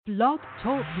Blog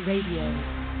Talk Radio.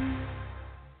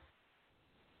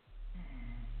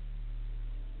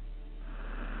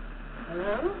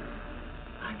 Hello?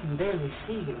 I can barely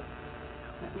see you.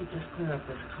 Let me just clear up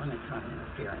this Conatron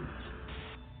interference.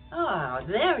 Ah,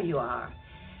 there you are.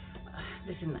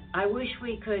 Listen, I wish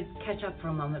we could catch up for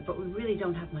a moment, but we really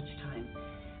don't have much time.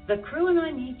 The crew and I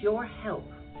need your help.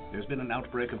 There's been an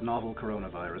outbreak of novel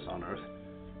coronavirus on Earth.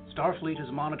 Starfleet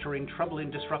is monitoring troubling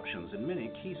disruptions in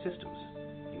many key systems,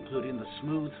 including the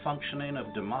smooth functioning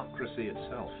of democracy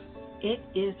itself. It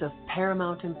is of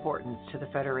paramount importance to the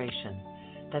Federation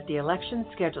that the election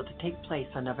scheduled to take place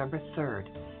on November 3rd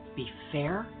be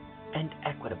fair and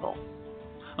equitable.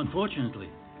 Unfortunately,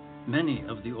 many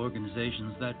of the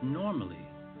organizations that normally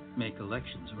make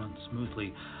elections run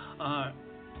smoothly are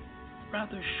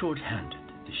rather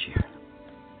short-handed this year.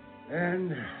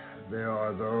 And there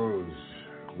are those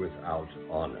without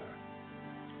honor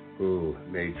who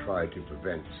may try to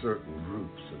prevent certain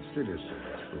groups of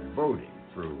citizens from voting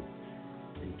through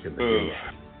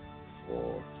intimidation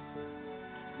or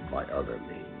by other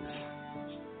means.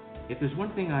 If there's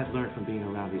one thing I've learned from being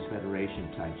around these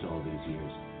Federation types all these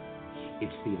years,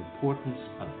 it's the importance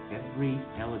of every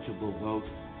eligible vote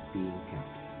being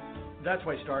counted. That's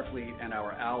why Starfleet and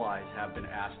our allies have been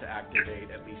asked to activate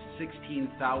at least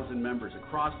 16,000 members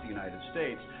across the United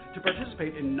States to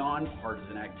participate in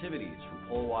nonpartisan activities, from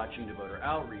poll watching to voter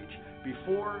outreach,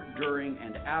 before, during,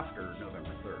 and after November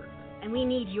 3rd. And we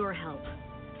need your help.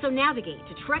 So navigate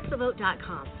to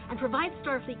TrekTheVote.com and provide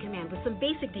Starfleet Command with some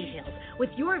basic details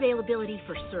with your availability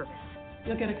for service.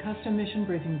 You'll get a custom mission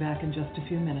briefing back in just a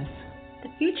few minutes. The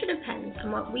future depends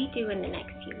on what we do in the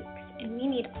next few weeks, and we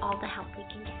need all the help we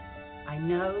can get. I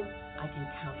know I can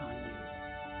count on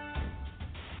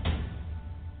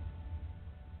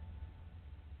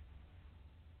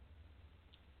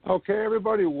you. Okay,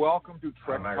 everybody, welcome to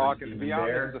Trek Talk and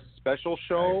Beyond. This is a special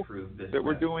show that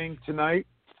we're doing tonight.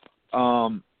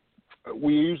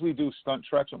 We usually do stunt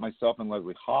treks with myself and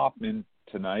Leslie Hoffman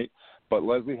tonight, but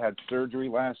Leslie had surgery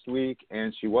last week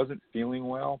and she wasn't feeling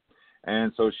well,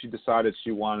 and so she decided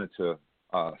she wanted to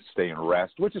stay and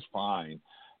rest, which is fine.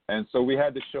 And so we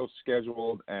had the show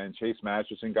scheduled, and Chase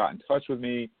Masterson got in touch with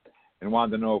me and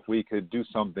wanted to know if we could do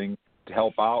something to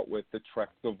help out with the Trek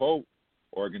the Vote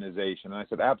organization. And I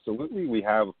said, absolutely. We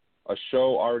have a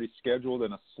show already scheduled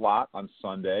in a slot on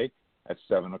Sunday at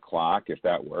 7 o'clock, if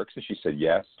that works. And she said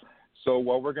yes. So,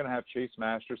 we're going to have Chase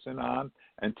Masterson on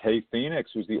and Tae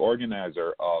Pheonix, who's the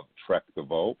organizer of Trek the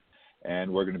Vote.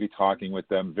 And we're going to be talking with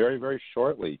them very, very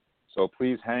shortly. So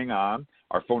please hang on.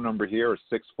 Our phone number here is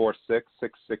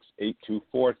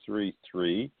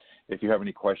 646-668-2433. If you have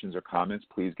any questions or comments,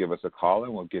 please give us a call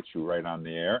and we'll get you right on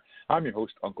the air. I'm your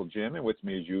host, Uncle Jim, and with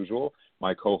me as usual,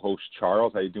 my co-host,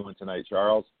 Charles. How you doing tonight,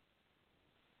 Charles?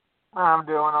 I'm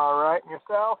doing all right. And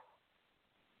yourself?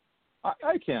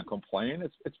 I can't complain.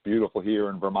 It's beautiful here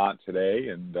in Vermont today,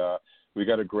 and we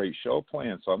got a great show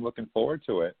planned, so I'm looking forward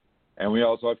to it. And we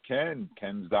also have Ken.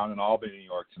 Ken's down in Albany, New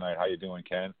York tonight. How you doing,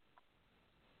 Ken?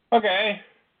 Okay,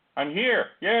 I'm here.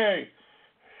 Yay!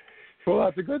 Well,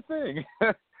 that's a good thing.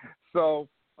 So,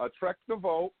 Trek the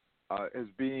Vote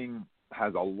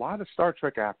has a lot of Star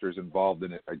Trek actors involved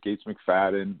in it. Gates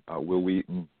McFadden, Will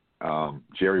Wheaton,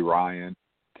 Jerry Ryan,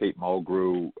 Kate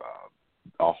Mulgrew,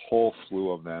 a whole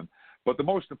slew of them. But the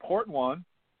most important one,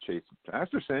 Chase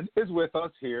Masterson, is with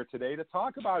us here today to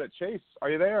talk about it. Chase, are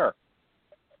you there?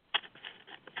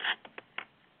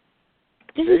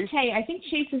 This is Tae. I think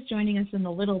Chase is joining us in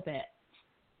a little bit.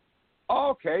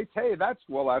 Okay, Tae, that's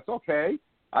okay.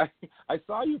 I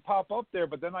saw you pop up there,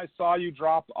 but then I saw you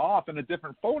drop off and a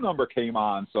different phone number came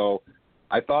on, so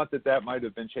I thought that might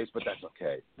have been Chase, but that's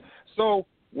okay. So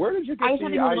where did you get the idea? I was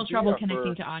having a little trouble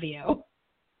connecting to audio.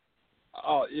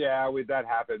 Oh, yeah, that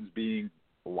happens being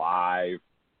live.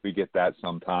 We get that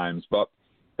sometimes. But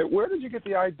where did you get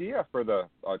the idea for the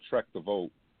Trek the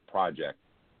Vote project?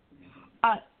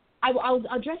 I'll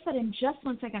address that in just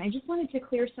 1 second. I just wanted to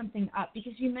clear something up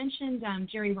because you mentioned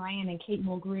Jerry Ryan and Kate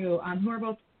Mulgrew, who are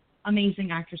both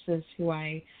amazing actresses who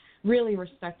I really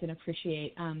respect and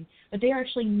appreciate. But they are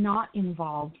actually not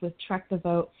involved with Trek the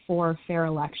Vote for Fair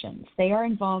Elections. They are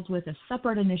involved with a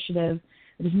separate initiative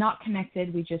that is not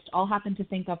connected. We just all happen to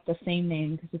think up the same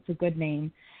name because it's a good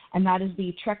name. And that is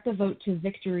the Trek the Vote to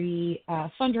Victory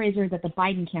fundraiser that the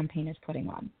Biden campaign is putting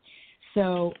on.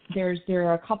 So there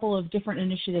are a couple of different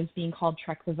initiatives being called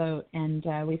Trek the Vote, and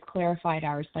we've clarified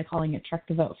ours by calling it Trek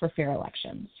the Vote for Fair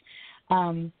Elections.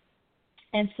 And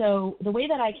so the way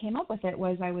that I came up with it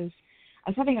was I was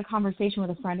having a conversation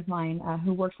with a friend of mine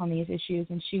who works on these issues,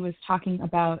 and she was talking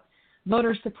about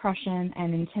voter suppression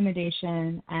and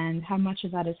intimidation and how much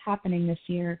of that is happening this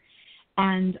year.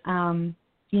 And,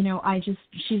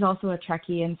 she's also a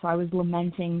Trekkie, and so I was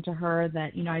lamenting to her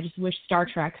that, I just wish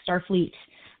Starfleet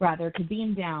rather, could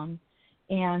beam down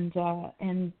and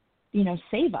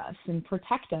save us and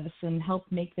protect us and help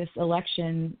make this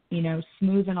election,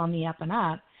 smooth and on the up and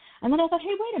up. And then I thought,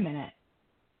 hey, wait a minute.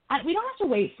 We don't have to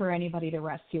wait for anybody to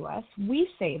rescue us. We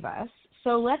save us.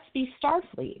 So let's be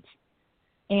Starfleet.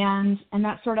 And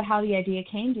that's sort of how the idea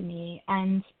came to me.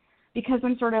 And because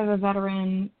I'm sort of a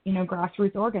veteran,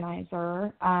 grassroots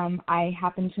organizer, I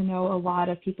happen to know a lot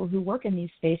of people who work in these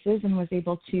spaces and was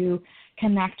able to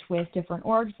connect with different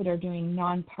orgs that are doing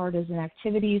nonpartisan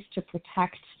activities to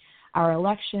protect our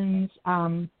elections.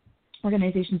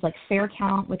 Organizations like Fair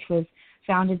Count, which was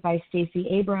founded by Stacey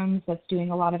Abrams, that's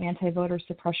doing a lot of anti-voter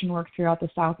suppression work throughout the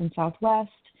South and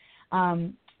Southwest.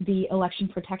 The Election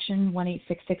Protection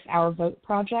 1-866 Our Vote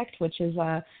Project, which is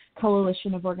a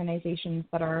coalition of organizations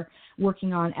that are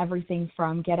working on everything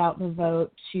from get out the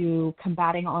vote to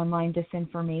combating online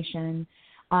disinformation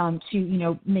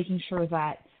to, making sure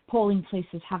that polling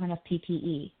places have enough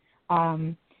PPE.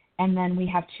 And then we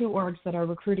have two orgs that are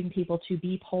recruiting people to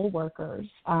be poll workers.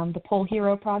 The Poll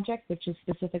Hero Project, which is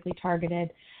specifically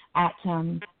targeted at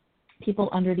people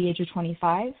under the age of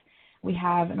 25. We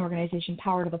have an organization,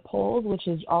 Power to the Polls, which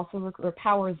is also or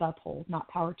Power the Polls, not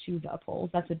Power to the Polls.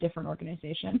 That's a different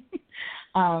organization.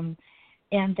 And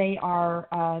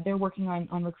they're working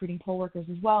on recruiting poll workers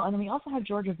as well. And then we also have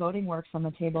Georgia Voting Works on the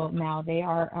table now. They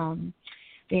are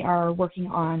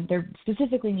working on, they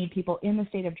specifically need people in the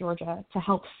state of Georgia to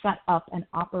help set up and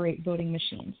operate voting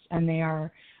machines. And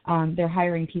they're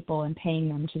hiring people and paying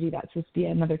them to do that. So it's be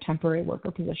another temporary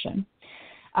worker position.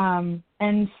 So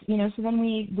then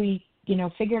we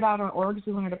figured out our orgs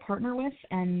we wanted to partner with,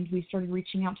 and we started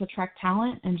reaching out to Trek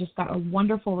talent and just got a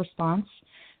wonderful response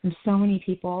from so many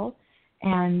people.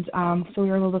 And so we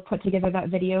were able to put together that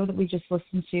video that we just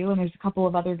listened to, and there's a couple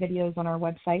of other videos on our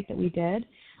website that we did,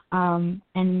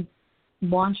 and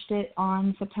launched it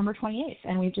on September 28th.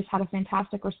 And we've just had a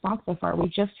fantastic response so far. We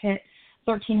just hit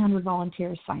 1,300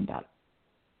 volunteers signed up.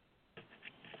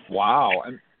 Wow.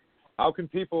 And how can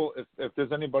people, if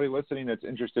there's anybody listening that's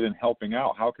interested in helping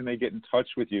out, how can they get in touch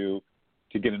with you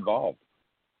to get involved?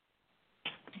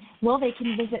 Well, they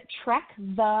can visit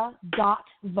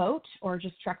trekThe.vote or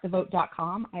just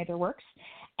trekthevote.com. Either works.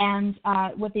 And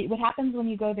what happens when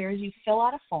you go there is you fill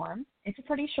out a form. It's a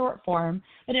pretty short form,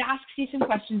 but it asks you some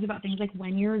questions about things like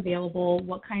when you're available,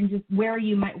 where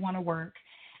you might want to work.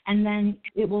 And then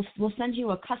we'll send you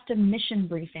a custom mission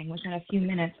briefing within a few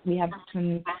minutes. We have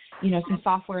some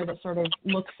software that sort of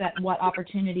looks at what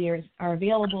opportunities are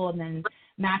available and then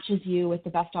matches you with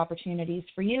the best opportunities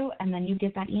for you. And then you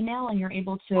get that email and you're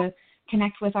able to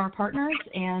connect with our partners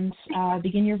and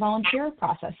begin your volunteer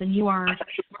process. And you are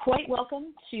quite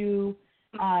welcome to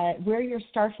wear your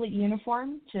Starfleet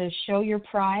uniform to show your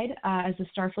pride as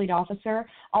a Starfleet officer.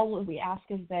 All we ask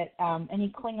is that any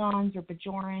Klingons or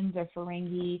Bajorans or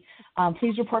Ferengi,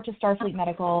 please report to Starfleet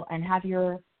Medical and have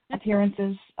your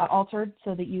appearances altered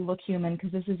so that you look human,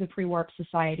 because this is a pre-warp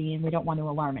society and we don't want to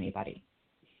alarm anybody.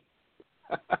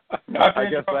 Not to I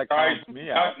guess that guys, counts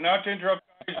me out. not to interrupt,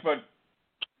 guys, but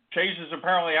Chase is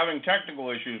apparently having technical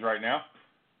issues right now.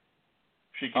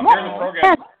 She can hear the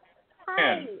program.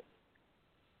 Hi.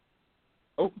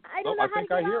 Oh, I don't know how think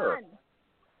to I get hear her. on.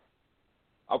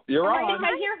 Oh, you're on. I think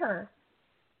I hear her.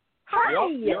 Hi, Yep,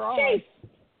 you're on. Chase.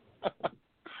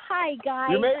 Hi,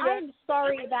 guys. You made it. I'm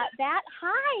sorry about that.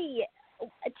 Hi.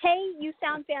 Tae, you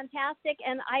sound fantastic,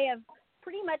 and I have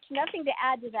pretty much nothing to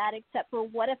add to that except for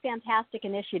what a fantastic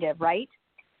initiative, right?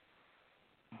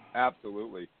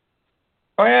 Absolutely.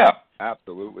 Oh, yeah.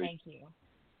 Absolutely. Thank you.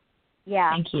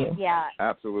 Yeah. Thank you. Yeah.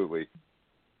 Absolutely.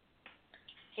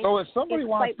 So if somebody it's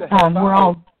wants to quite- help we're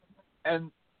out, all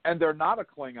and they're not a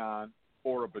Klingon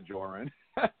or a Bajoran,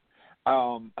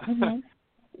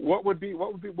 what would be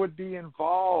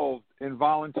involved in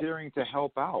volunteering to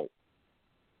help out?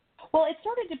 Well, it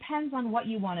sort of depends on what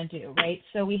you want to do, right?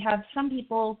 So we have some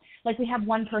people, like we have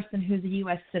one person who's a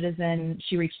U.S. citizen.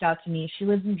 She reached out to me. She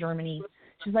lives in Germany.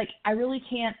 She's like, I really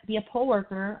can't be a poll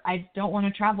worker. I don't want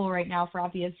to travel right now for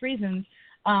obvious reasons,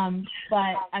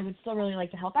 but I would still really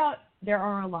like to help out. There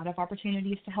are a lot of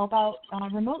opportunities to help out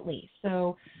remotely.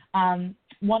 So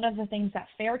one of the things that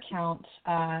that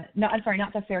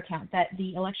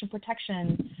the Election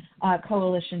Protection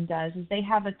Coalition does is they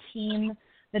have a team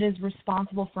that is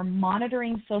responsible for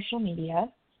monitoring social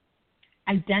media,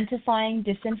 identifying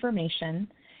disinformation,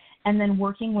 and then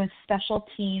working with special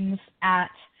teams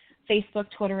at Facebook,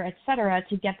 Twitter, et cetera,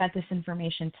 to get that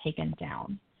disinformation taken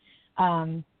down.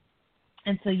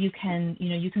 And so you can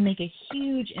make a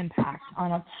huge impact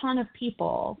on a ton of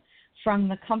people from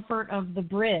the comfort of the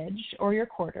bridge or your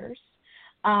quarters,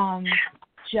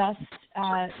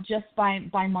 just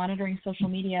by monitoring social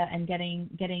media and getting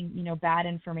bad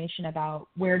information about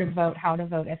where to vote, how to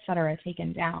vote, et cetera,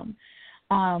 taken down.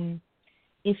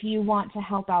 If you want to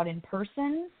help out in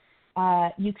person,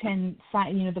 you can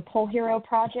sign, the Poll Hero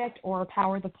Project or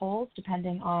Power the Polls,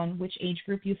 depending on which age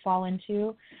group you fall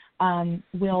into,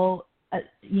 will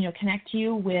connect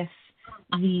you with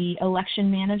the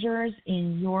election managers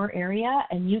in your area,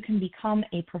 and you can become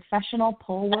a professional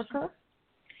poll worker.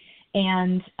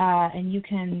 And you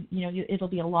can, it'll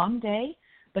be a long day,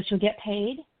 but you'll get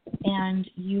paid, and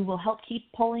you will help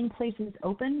keep polling places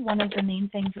open. One of the main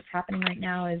things that's happening right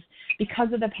now is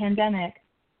because of the pandemic,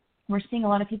 we're seeing a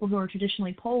lot of people who are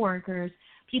traditionally poll workers,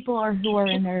 who are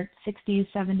in their 60s,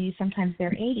 70s, sometimes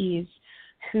their 80s,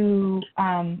 who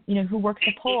work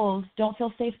the polls, don't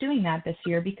feel safe doing that this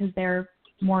year because they're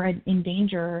more in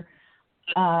danger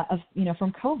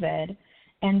from COVID.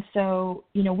 And so,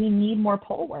 we need more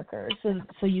poll workers.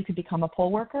 So you could become a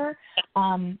poll worker.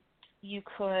 You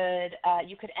could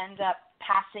end up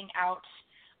passing out,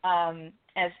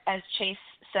 as Chase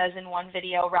says in one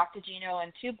video, Roctagino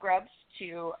and tube grubs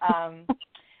to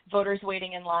voters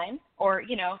waiting in line, or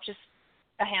just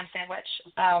a ham sandwich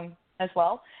as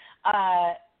well,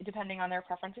 depending on their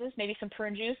preferences. Maybe some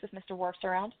prune juice if Mr. Worf's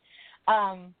around.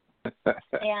 And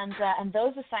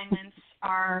those assignments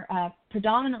are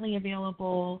predominantly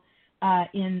available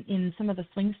in some of the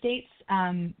swing states,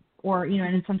 or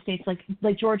and in some states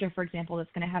like Georgia, for example, that's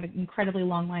going to have incredibly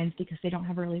long lines because they don't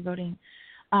have early voting.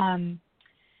 And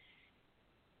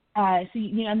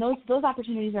those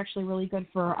opportunities are actually really good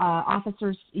for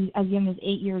officers as young as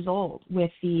 8 years old,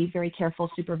 with the very careful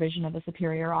supervision of a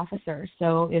superior officer.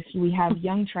 So if we have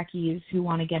young Trekkies who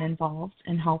want to get involved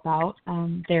and help out,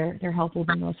 their help will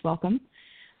be most welcome.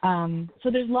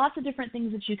 So there's lots of different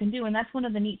things that you can do, and that's one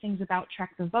of the neat things about Trek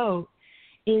the Vote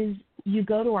is you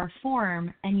go to our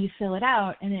form and you fill it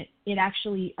out, and it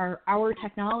actually our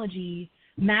technology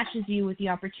matches you with the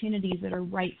opportunities that are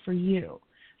right for you.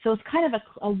 So it's kind of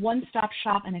a one-stop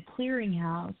shop and a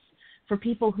clearinghouse for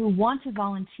people who want to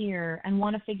volunteer and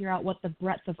want to figure out what the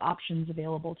breadth of options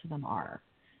available to them are.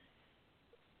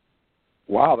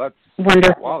 Wow, that's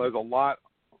wonderful. Wow, there's a lot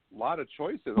of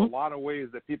choices, a lot of ways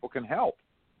that people can help.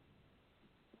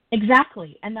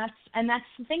 Exactly, and that's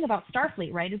the thing about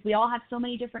Starfleet, right? Is we all have so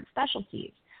many different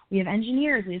specialties. We have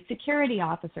engineers, we have security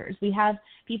officers, we have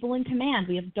people in command,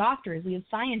 we have doctors, we have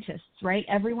scientists, right?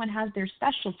 Everyone has their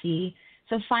specialty,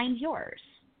 so find yours.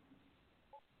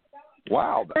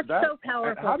 Wow, that's so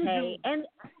powerful, Tae. And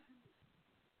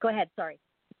go ahead, sorry.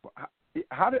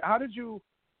 How did you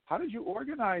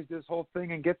organize this whole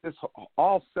thing and get this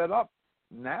all set up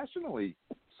nationally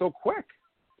so quick?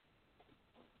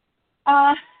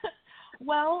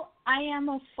 Well, I am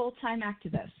a full-time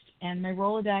activist, and my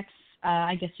Rolodex,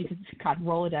 I guess you could call it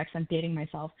Rolodex, I'm dating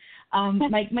myself.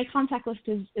 My contact list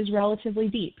is relatively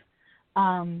deep.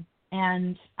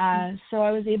 And so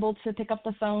I was able to pick up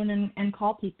the phone and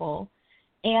call people.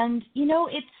 And,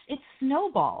 it's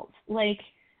snowballed. Like,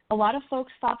 a lot of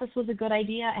folks thought this was a good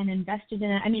idea and invested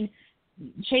in it. I mean,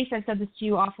 Chase, I've said this to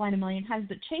you offline a million times,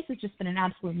 but Chase has just been an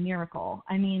absolute miracle.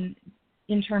 I mean,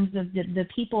 in terms of the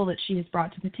people that she has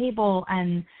brought to the table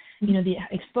and, the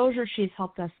exposure she's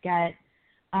helped us get.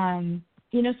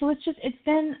 So it's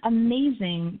been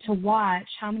amazing to watch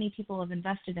how many people have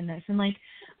invested in this. And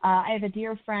I have a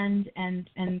dear friend and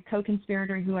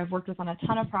co-conspirator who I've worked with on a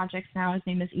ton of projects now. His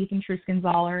name is Ethan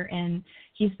Truskenzaler, and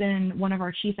he's been one of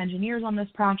our chief engineers on this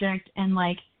project. And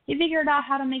he figured out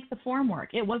how to make the form work.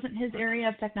 It wasn't his area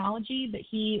of technology, but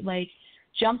he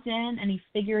jumped in and he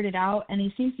figured it out, and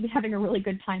he seems to be having a really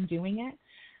good time doing it.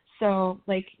 So,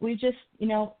 we just,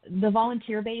 the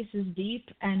volunteer base is deep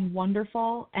and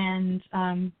wonderful, and,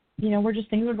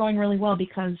 things are going really well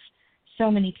because so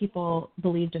many people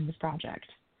believed in this project.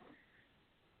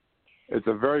 It's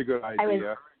a very good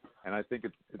idea, and I think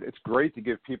it's great to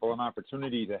give people an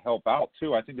opportunity to help out,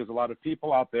 too. I think there's a lot of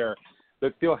people out there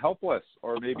that feel helpless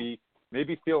or maybe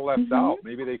feel left out.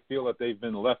 Maybe they feel that they've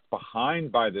been left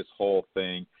behind by this whole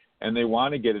thing, and they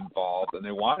want to get involved and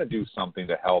they want to do something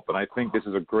to help. And I think this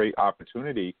is a great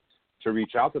opportunity to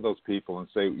reach out to those people and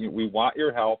say, we want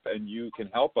your help and you can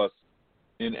help us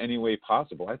in any way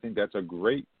possible. I think that's a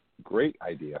great, great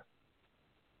idea.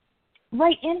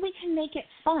 Right, and we can make it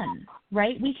fun,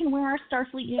 right? We can wear our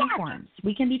Starfleet uniforms.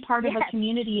 We can be part of a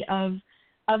community of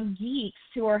geeks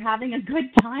who are having a good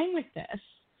time with this.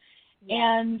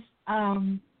 And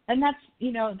that's,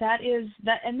 that is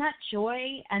that, and that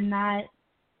joy and that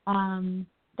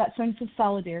sense of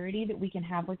solidarity that we can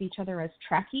have with each other as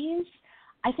Trekkies,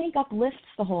 I think uplifts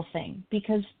the whole thing,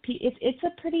 because it's a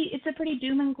pretty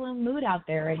doom and gloom mood out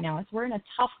there right now. We're in a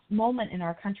tough moment in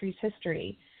our country's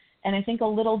history, and I think a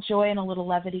little joy and a little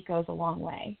levity goes a long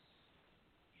way.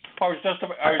 What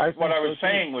I was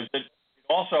saying was that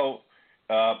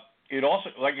it also,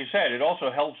 like you said, it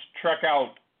also helps Trek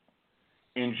out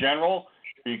in general,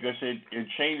 because it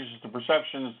changes the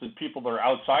perceptions that people that are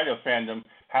outside of fandom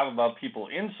have about people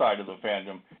inside of the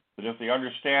fandom. But if they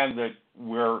understand that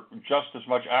we're just as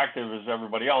much active as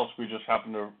everybody else, we just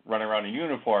happen to run around in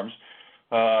uniforms,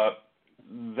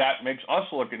 that makes us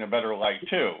look in a better light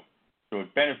too. So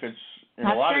it benefits in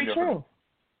a lot of different. True.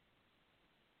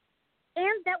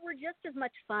 And that we're just as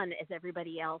much fun as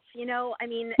everybody else. I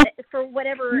mean, for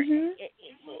whatever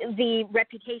the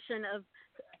reputation of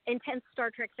intense Star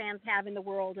Trek fans have in the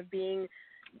world of being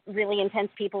really intense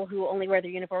people who only wear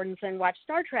their uniforms and watch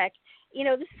Star Trek, this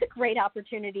is a great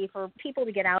opportunity for people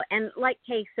to get out and, like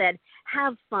Tae said,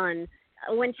 have fun.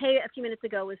 When Tae a few minutes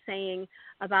ago was saying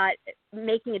about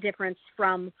making a difference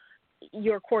from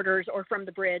your quarters or from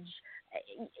the bridge,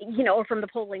 or from the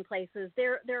polling places,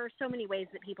 there are so many ways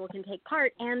that people can take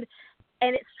part, and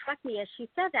it struck me as she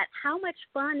said that how much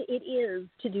fun it is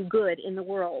to do good in the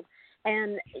world,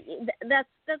 and that's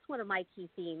one of my key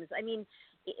themes. I mean,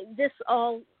 this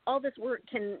all this work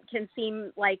can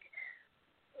seem like,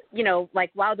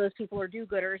 like, wow, those people are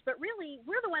do-gooders, but really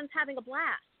we're the ones having a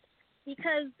blast,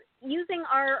 because using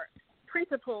our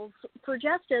principles for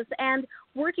justice and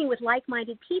working with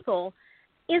like-minded people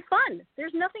is fun.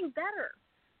 There's nothing better.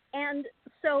 And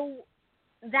so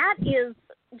that is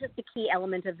just a key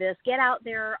element of this. Get out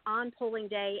there on polling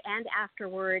day and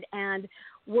afterward and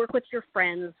work with your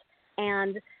friends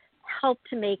and help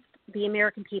to make the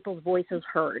American people's voices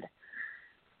heard.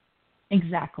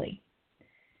 Exactly.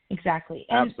 And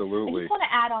absolutely. I just want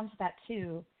to add on to that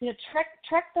too.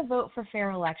 Trek the Vote for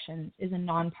Fair Elections is a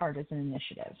nonpartisan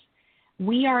initiative.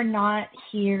 We are not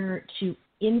here to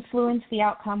influence the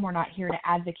outcome. We're not here to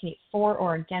advocate for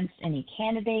or against any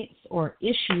candidates or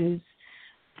issues.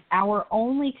 Our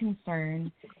only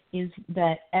concern is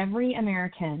that every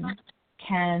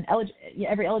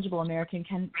eligible American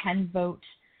can vote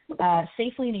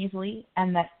safely and easily,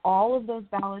 and that all of those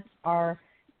ballots are,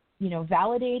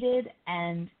 validated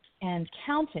and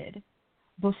counted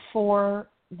before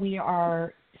we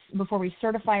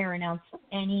certify or announce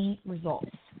any results.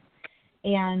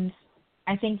 And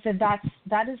I think that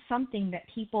is something that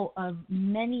people of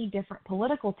many different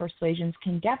political persuasions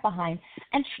can get behind.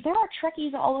 And there are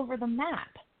Trekkies all over the map,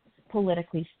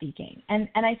 politically speaking. And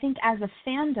I think as a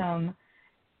fandom,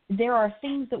 there are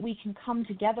things that we can come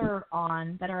together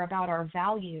on that are about our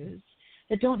values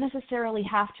that don't necessarily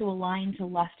have to align to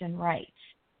left and right.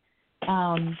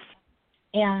 And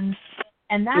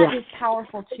that is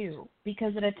powerful too,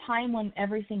 because at a time when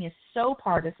everything is so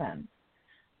partisan,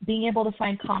 being able to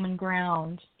find common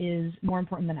ground is more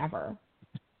important than ever.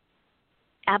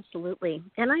 Absolutely.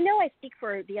 And I know I speak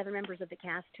for the other members of the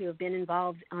cast who have been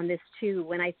involved on this too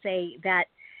when I say that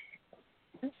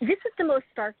this is the most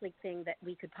Starfleet thing that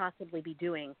we could possibly be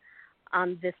doing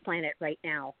on this planet right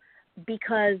now,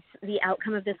 because the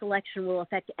outcome of this election will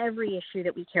affect every issue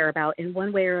that we care about in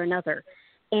one way or another.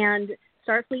 And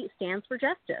Starfleet stands for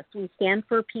justice. We stand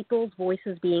for people's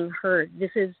voices being heard.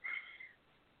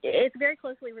 It's very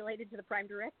closely related to the Prime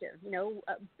Directive.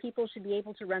 People should be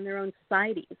able to run their own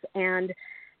societies. And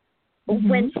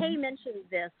when Tae mentioned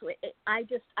this, I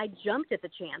jumped at the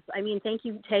chance. I mean, thank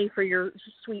you, Tae, for your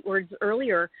sweet words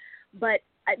earlier. But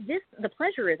the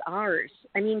pleasure is ours.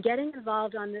 I mean, getting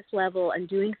involved on this level and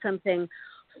doing something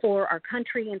for our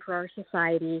country and for our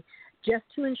society just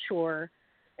to ensure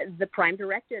the Prime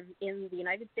Directive in the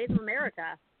United States of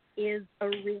America is a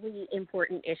really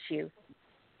important issue.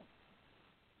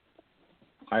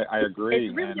 I agree.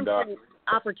 It's a really important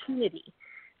opportunity.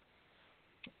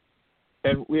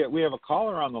 And we have a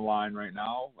caller on the line right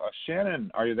now. Shannon,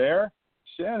 are you there?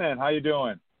 Shannon, how you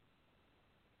doing?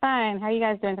 Fine. How are you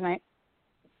guys doing tonight?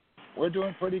 We're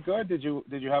doing pretty good. Did you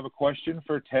have a question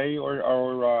for Tae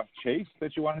or Chase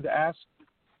that you wanted to ask?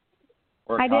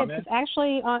 Or a comment? Did.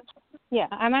 Actually,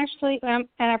 and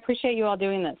I appreciate you all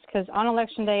doing this, because on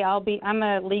Election Day I'm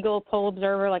a legal poll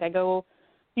observer. Like,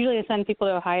 usually I send people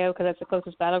to Ohio because that's the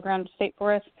closest battleground state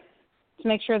for us, to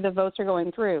make sure the votes are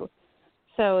going through.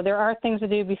 So there are things to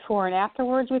do before and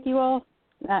afterwards with you all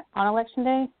on Election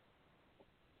Day?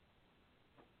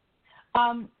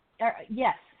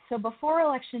 Yes. So before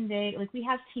Election Day, we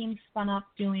have teams spun up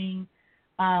doing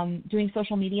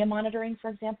social media monitoring, for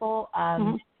example.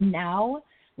 Now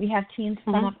we have teams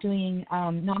spun up doing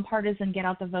nonpartisan get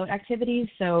out the vote activities.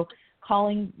 So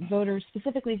calling voters,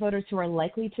 specifically voters who are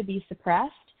likely to be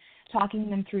suppressed, talking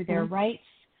them through their rights,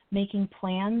 making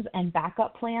plans and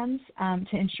backup plans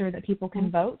to ensure that people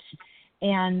can vote.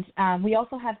 And we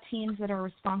also have teams that are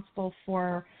responsible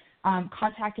for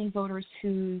contacting voters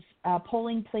whose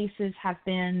polling places have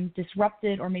been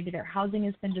disrupted, or maybe their housing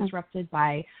has been disrupted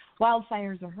by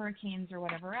wildfires or hurricanes or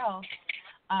whatever else,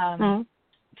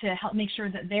 to help make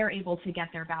sure that they're able to get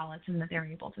their ballots and that they're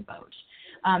able to vote.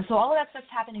 So all of that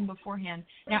stuff's happening beforehand.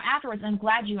 Now, afterwards, I'm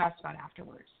glad you asked about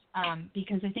afterwards,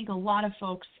 because I think a lot of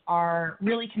folks are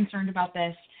really concerned about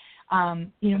this.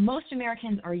 Most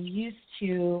Americans are used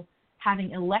to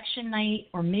having election night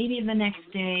or maybe the next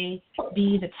day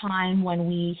be the time when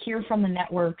we hear from the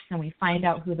networks and we find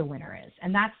out who the winner is.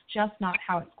 And that's just not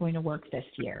how it's going to work this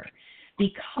year.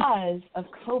 Because of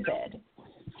COVID,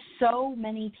 so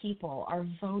many people are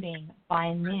voting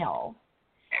by mail,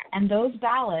 and those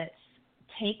ballots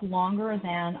take longer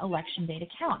than Election Day to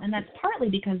count. And that's partly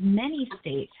because many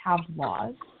states have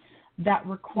laws that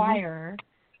require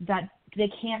that they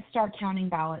can't start counting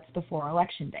ballots before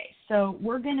Election Day. So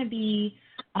we're going to be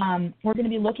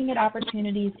looking at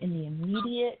opportunities in the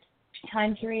immediate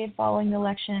time period following the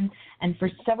election, and for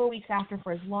several weeks after,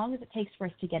 for as long as it takes for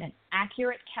us to get an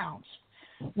accurate count.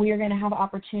 We are going to have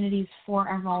opportunities for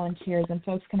our volunteers, and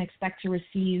folks can expect to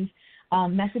receive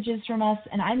messages from us.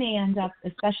 And I may end up,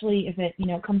 especially if it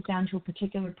comes down to a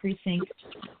particular precinct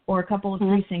or a couple of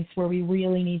precincts where we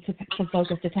really need to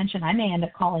focus attention, I may end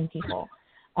up calling people.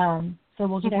 So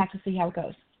we'll just have to see how it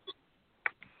goes.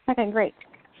 Okay, great.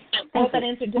 Did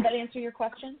that answer your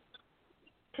question?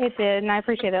 It did, and I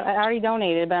appreciate it. I already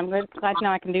donated, but I'm glad to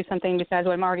know I can do something besides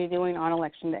what I'm already doing on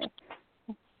Election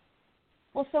Day.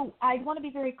 Well, so I want to be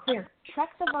very clear. Trek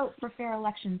the Vote for Fair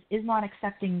Elections is not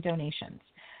accepting donations.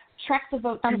 Trek the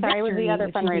Vote to Victory, was the other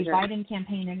fundraiser. Which is the Biden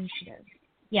campaign initiative.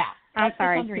 Yeah, that's the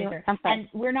fundraiser. I'm sorry. And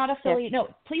we're not affiliated. No,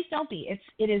 please don't be.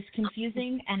 It is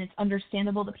confusing, and it's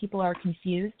understandable that people are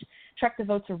confused. Trek the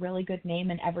Vote's a really good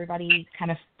name, and everybody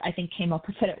kind of, I think, came up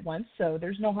with it at once, so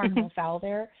there's no harm, no foul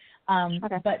there.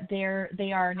 But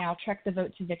they are now Trek the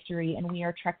Vote to Victory, and we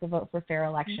are Trek the Vote for Fair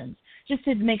Elections, just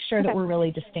to make sure that we're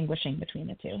really distinguishing between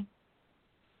the two.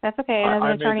 That's okay. And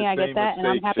as an attorney, I get that, and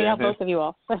I'm happy to help both of you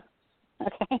all.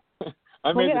 Okay.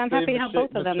 I'm happy to help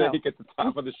both of them, though. At the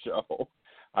top of the show.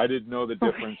 I didn't know the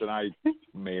difference, and I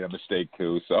made a mistake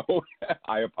too, so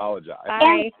I apologize.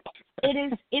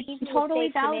 It's totally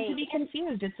valid to be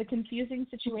confused. It's a confusing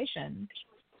situation.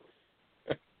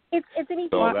 It's an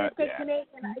easy mistake to make,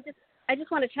 and I just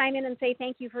want to chime in and say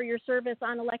thank you for your service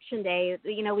on Election Day.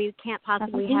 We can't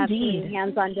possibly have too many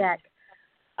hands on deck.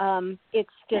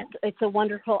 It's a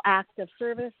wonderful act of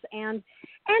service, and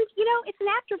it's an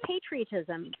act of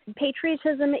patriotism.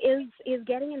 Patriotism is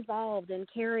getting involved and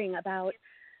caring about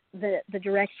the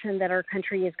direction that our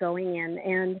country is going in,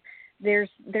 and there's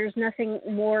nothing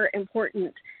more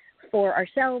important for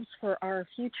ourselves, for our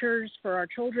futures, for our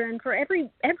children, for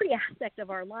every aspect of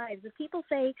our lives. If people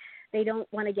say they don't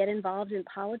want to get involved in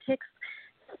politics,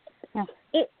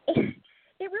 it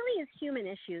really is human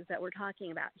issues that we're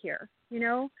talking about here.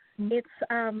 It's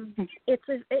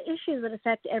issues that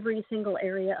affect every single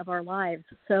area of our lives.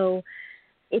 So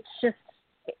it's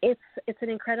an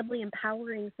incredibly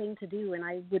empowering thing to do, and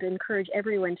I would encourage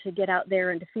everyone to get out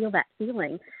there and to feel that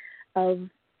feeling of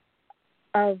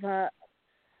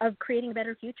creating a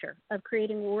better future, of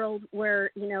creating a world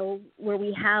where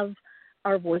we have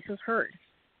our voices heard.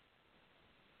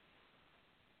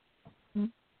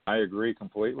 I agree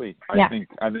completely. Yeah.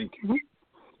 I think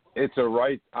it's a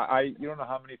right. You don't know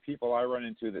how many people I run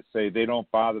into that say they don't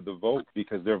bother to vote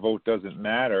because their vote doesn't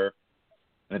matter,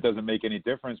 and it doesn't make any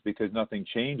difference because nothing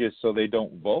changes, so they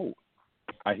don't vote.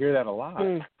 I hear that a lot.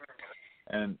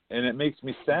 And it makes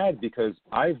me sad because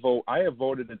I have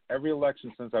voted in every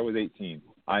election since I was 18.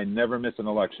 I never miss an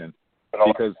election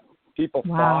because people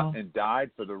fought and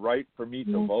died for the right for me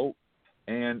to vote.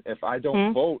 And if I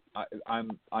don't vote,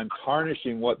 I'm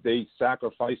tarnishing what they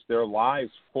sacrificed their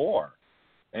lives for.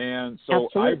 And so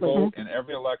I vote in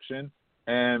every election.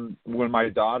 And when my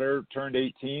daughter turned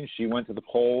 18, she went to the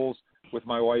polls with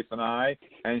my wife and I,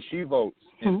 and she votes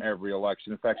in every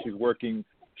election. In fact, she's working.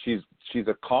 She's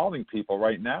calling people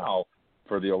right now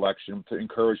for the election to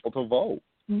encourage people to vote.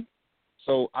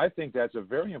 So I think that's a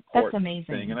very important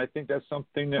thing, and I think that's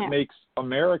something that makes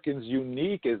Americans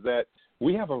unique is that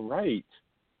we have a right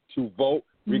to vote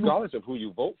regardless of who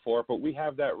you vote for, but we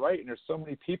have that right, and there's so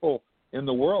many people in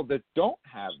the world that don't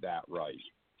have that right.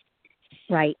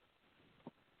 Right.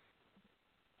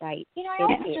 right? I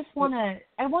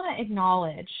want to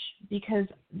acknowledge, because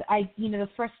the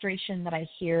frustration that I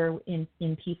hear in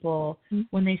people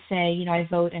when they say, I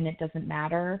vote and it doesn't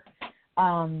matter.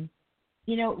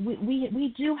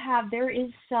 We do have,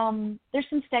 there's some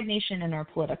stagnation in our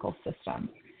political system.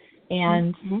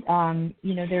 And,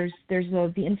 there's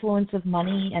the influence of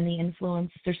money and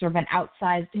there's sort of an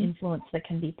outsized influence that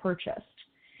can be purchased.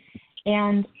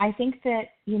 And I think that,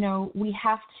 we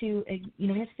have to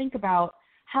think about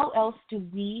how else do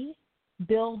we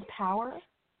build power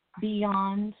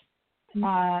beyond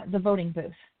the voting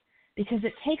booth? Because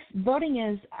voting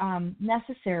is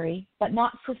necessary, but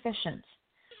not sufficient.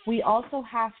 We also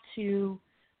have to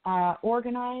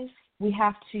organize. We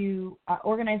have to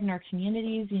organize in our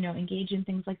communities, engage in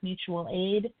things like mutual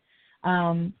aid,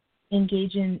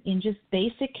 engage in just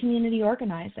basic community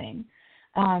organizing.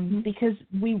 Because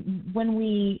when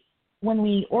we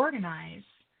organize,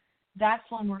 that's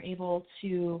when we're able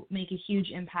to make a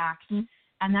huge impact,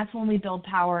 and that's when we build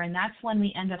power, and that's when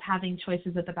we end up having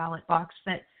choices at the ballot box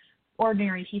that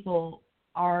ordinary people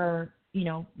are,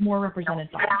 more represented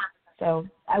by. So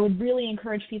I would really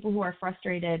encourage people who are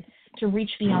frustrated to reach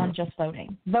beyond just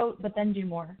voting. Vote, but then do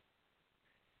more.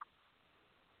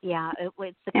 Yeah,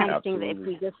 it's the kind of thing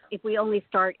that if we only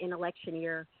start in election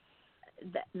year,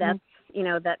 that's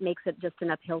that makes it just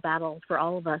an uphill battle for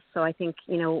all of us. So I think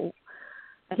the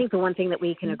one thing that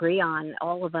we can agree on,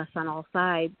 all of us on all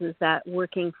sides, is that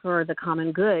working for the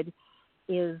common good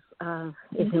is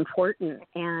important,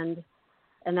 and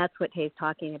that's what Tae's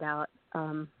talking about.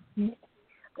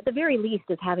 At the very least,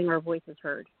 is having our voices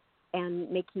heard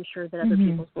and making sure that other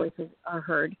people's voices are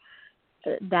heard.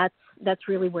 That's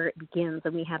really where it begins,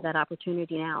 and we have that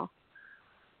opportunity now.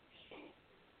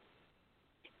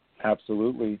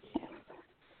 Absolutely.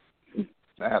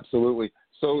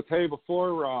 So, Tae,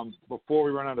 before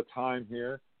we run out of time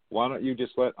here, why don't you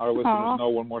just let our listeners know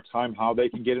one more time how they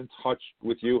can get in touch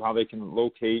with you, how they can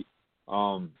locate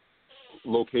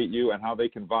you, and how they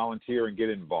can volunteer and get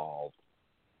involved.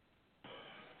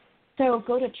 So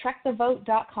go to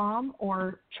trekthevote.com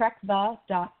or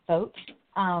trekThe.vote.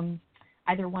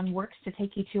 Either one works to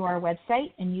take you to our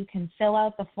website, and you can fill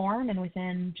out the form, and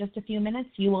within just a few minutes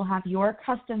you will have your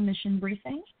custom mission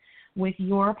briefing with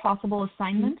your possible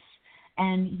assignments,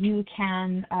 and you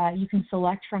can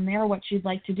select from there what you'd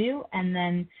like to do, and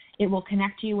then it will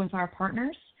connect you with our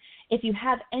partners. If you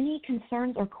have any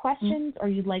concerns or questions, or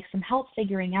you'd like some help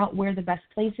figuring out where the best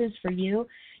place is for you,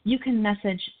 you can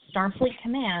message Starfleet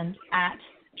Command at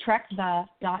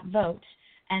trekThe.vote,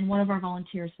 and one of our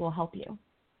volunteers will help you.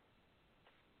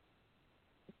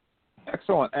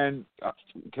 Excellent. And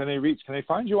can they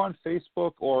find you on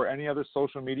Facebook or any other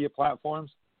social media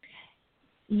platforms?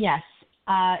 Yes,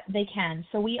 they can.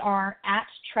 So we are at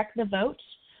Trek the Vote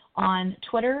on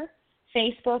Twitter,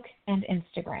 Facebook, and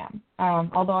Instagram.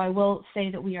 Although I will say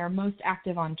that we are most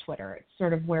active on Twitter. It's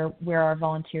sort of where our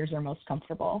volunteers are most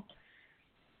comfortable.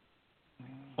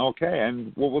 Okay,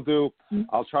 and what we'll do,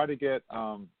 I'll try to get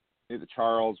either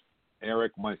Charles,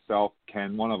 Eric, myself,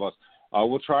 Ken, one of us,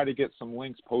 we'll try to get some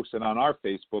links posted on our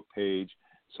Facebook page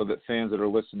so that fans that are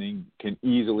listening can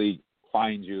easily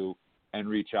find you and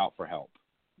reach out for help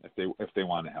if they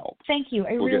want to help. Thank you.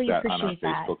 I really appreciate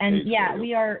that. And yeah,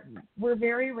 we're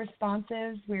very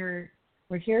responsive. We're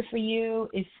here for you.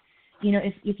 If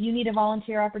you need a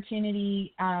volunteer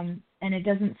opportunity and it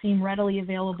doesn't seem readily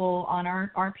available on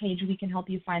our page, we can help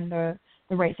you find the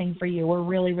right thing for you. We're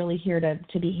really, really here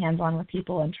to be hands-on with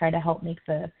people and try to help make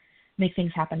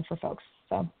things happen for folks.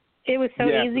 So it was so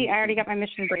easy. I already got my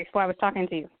mission brief while I was talking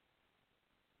to you.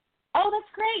 Oh,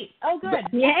 that's great. Oh,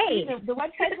 good. Yay. The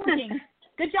website's working.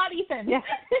 Good job, Ethan. Yeah.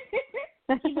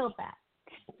 He built that.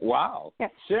 Wow. Yeah.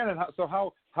 Shannon, so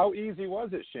how easy was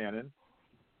it, Shannon?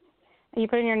 You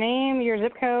put in your name, your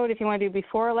zip code, if you want to do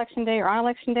before Election Day or on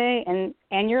Election Day,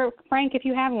 and your Frank, if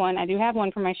you have one. I do have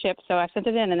one for my ship, so I sent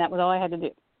it in, and that was all I had to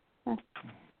do.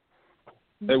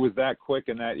 It was that quick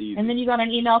and that easy. And then you got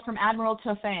an email from Admiral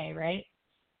Tae, right?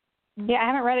 Yeah, I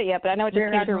haven't read it yet, but I know it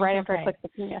just came through right after I clicked the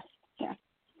thing. Yeah.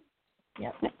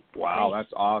 Yep. Wow, Great.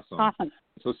 That's awesome. Awesome.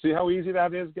 So see how easy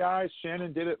that is, guys?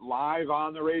 Shannon did it live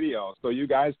on the radio, so you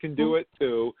guys can do it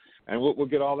too. And we'll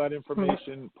get all that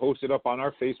information posted up on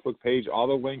our Facebook page, all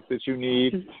the links that you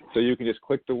need, so you can just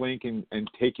click the link and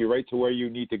take you right to where you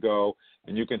need to go,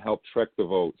 and you can help Trek the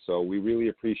Vote. So we really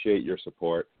appreciate your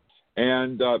support.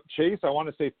 And Chase, I want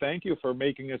to say thank you for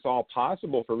making this all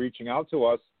possible, for reaching out to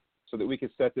us so that we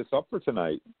could set this up for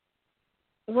tonight.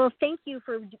 Well, thank you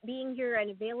for being here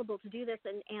and available to do this.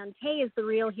 And Tae is the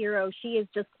real hero. She is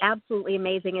just absolutely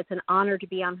amazing. It's an honor to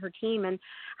be on her team. And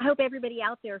I hope everybody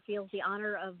out there feels the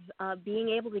honor of being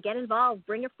able to get involved.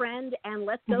 Bring a friend and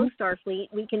let's go,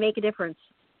 Starfleet. We can make a difference.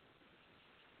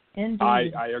 Indeed.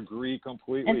 I agree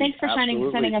completely. And thanks for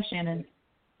Absolutely. signing up, Shannon.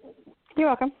 You're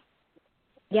welcome.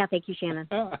 Yeah, thank you, Shannon.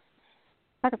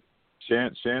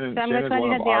 Shannon's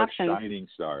one of our shining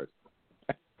stars.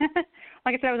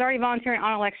 Like I said, I was already volunteering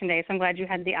on Election Day, so I'm glad you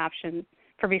had the option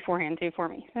for beforehand, too, for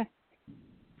me.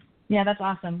 Yeah, that's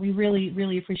awesome. We really,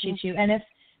 really appreciate you. And if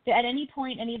at any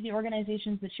point any of the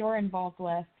organizations that you're involved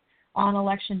with on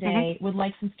Election Day would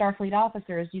like some Starfleet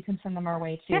officers, you can send them our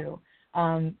way, too.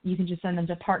 You can just send them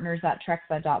to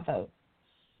partners@trexa.vote.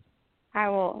 I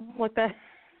will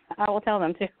tell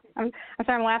them, too. I'm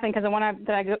sorry, I'm laughing because the one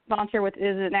that I volunteer with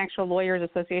is an actual lawyers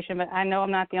association, but I know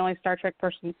I'm not the only Star Trek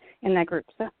person in that group.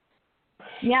 So.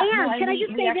 Yeah, can I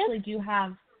just say we actually this? do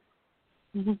have.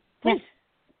 Please.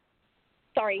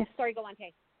 Sorry, go on,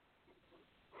 Tae.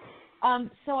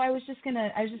 So I was just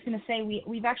gonna say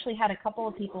we've actually had a couple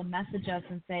of people message us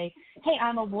and say, hey,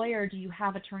 I'm a lawyer. Do you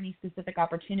have attorney-specific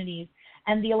opportunities?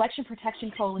 And the Election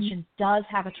Protection Coalition does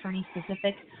have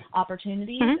attorney-specific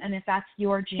opportunities, and if that's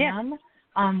your jam,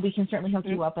 we can certainly hook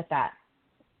you up with that.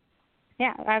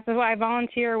 Yeah, that's why I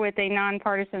volunteer with a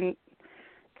nonpartisan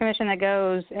commission that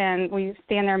goes, and we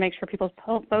stand there and make sure people's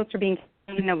votes are being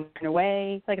counted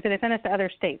away. Like I said, they send us to other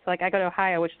states. Like I go to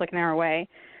Ohio, which is like an hour away,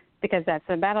 because that's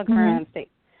a battleground state.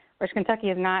 Whereas Kentucky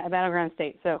is not a battleground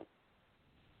state, so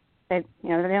they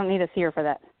don't need us here for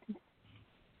that.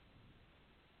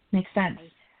 Makes sense.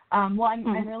 Well,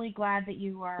 I'm really glad that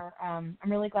you are. I'm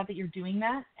really glad that you're doing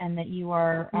that, and that you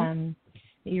are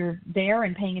that you're there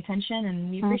and paying attention, and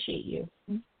we appreciate you.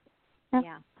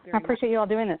 Yeah, I appreciate you all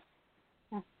doing this.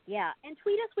 Yeah, and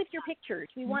tweet us with your pictures.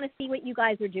 We want to see what you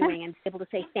guys are doing and be able to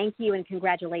say thank you and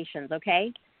congratulations,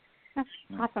 okay?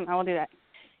 Awesome, I will do that.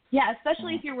 Yeah,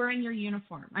 especially if you're wearing your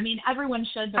uniform. I mean, everyone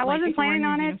should, but I wasn't if you're wearing planning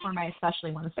on your it. uniform, I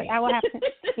especially want to say I will have to.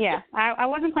 Yeah, I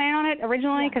wasn't planning on it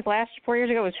originally because 4 years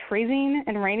ago it was freezing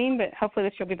and raining, but hopefully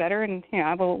this will be better, and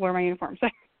I will wear my uniform. So.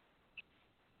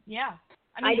 Yeah,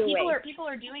 I mean, people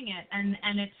are doing it, and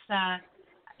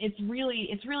it's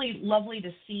really lovely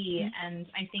to see, and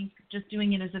I think just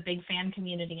doing it as a big fan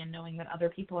community and knowing that other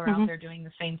people are out there doing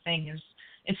the same thing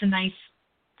it's a nice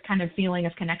kind of feeling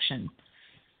of connection.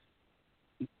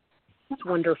 It's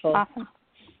wonderful. Awesome.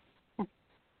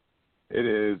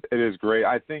 It is great.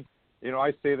 I think,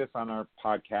 I say this on our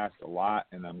podcast a lot,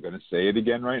 and I'm going to say it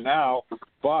again right now,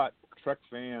 but Trek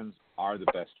fans are the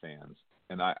best fans,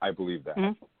 and I believe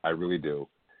that. I really do.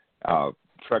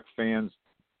 Trek fans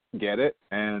get it,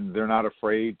 and they're not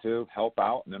afraid to help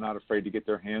out, and they're not afraid to get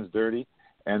their hands dirty,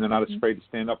 and they're not afraid to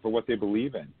stand up for what they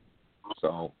believe in.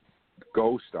 So,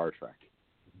 go Star Trek.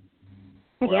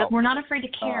 Well, we're not afraid to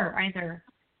care either.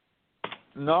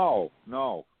 No,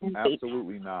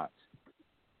 absolutely not.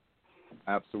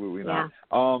 Absolutely not.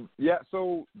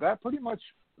 So that's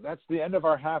the end of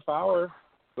our half hour.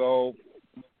 So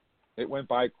it went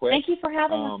by quick. Thank you for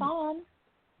having us on.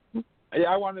 Yeah,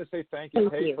 I wanted to say thank you,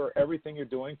 Tae, for everything you're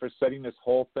doing, for setting this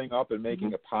whole thing up and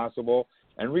making it possible,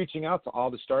 and reaching out to all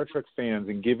the Star Trek fans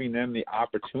and giving them the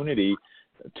opportunity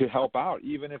to help out,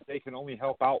 even if they can only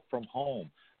help out from home.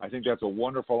 I think that's a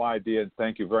wonderful idea, and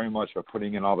thank you very much for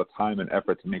putting in all the time and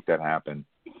effort to make that happen.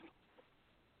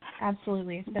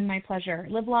 Absolutely. It's been my pleasure.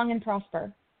 Live long and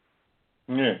prosper.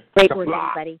 Yeah. Great work,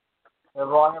 everybody. Live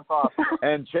long and prosper.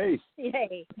 And Chase,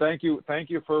 yay. Thank you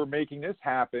for making this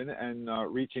happen and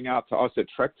reaching out to us at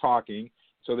Trek Talking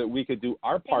so that we could do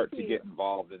our part to get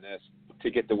involved in this, to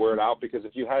get the word out, because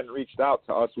if you hadn't reached out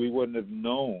to us, we wouldn't have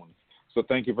known. So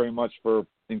thank you very much for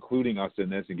including us in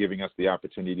this and giving us the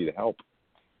opportunity to help.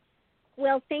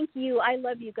 Well, thank you. I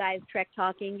love you guys, Trek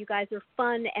Talking. You guys are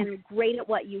fun and great at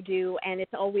what you do, and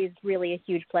it's always really a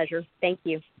huge pleasure. Thank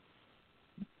you.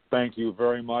 Thank you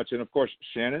very much. And, of course,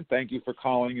 Shannon, thank you for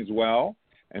calling as well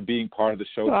and being part of the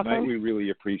show tonight. We really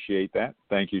appreciate that.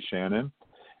 Thank you, Shannon.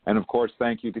 And, of course,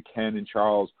 thank you to Ken and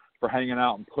Charles for hanging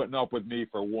out and putting up with me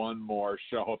for one more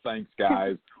show. Thanks,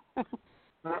 guys.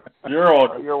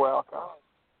 You're welcome.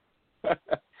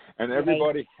 And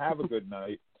everybody, have a good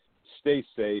night. Stay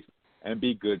safe and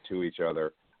be good to each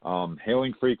other.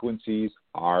 Hailing frequencies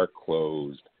are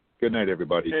closed. Good night,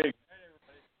 everybody. Hey.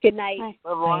 Good night.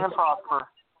 Live long and prosper.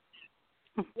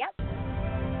 Yep.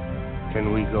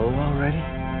 Can we go already?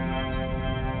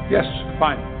 Yes,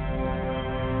 fine.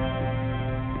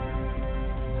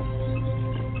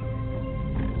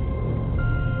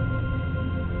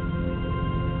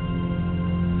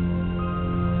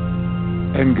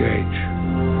 Engage.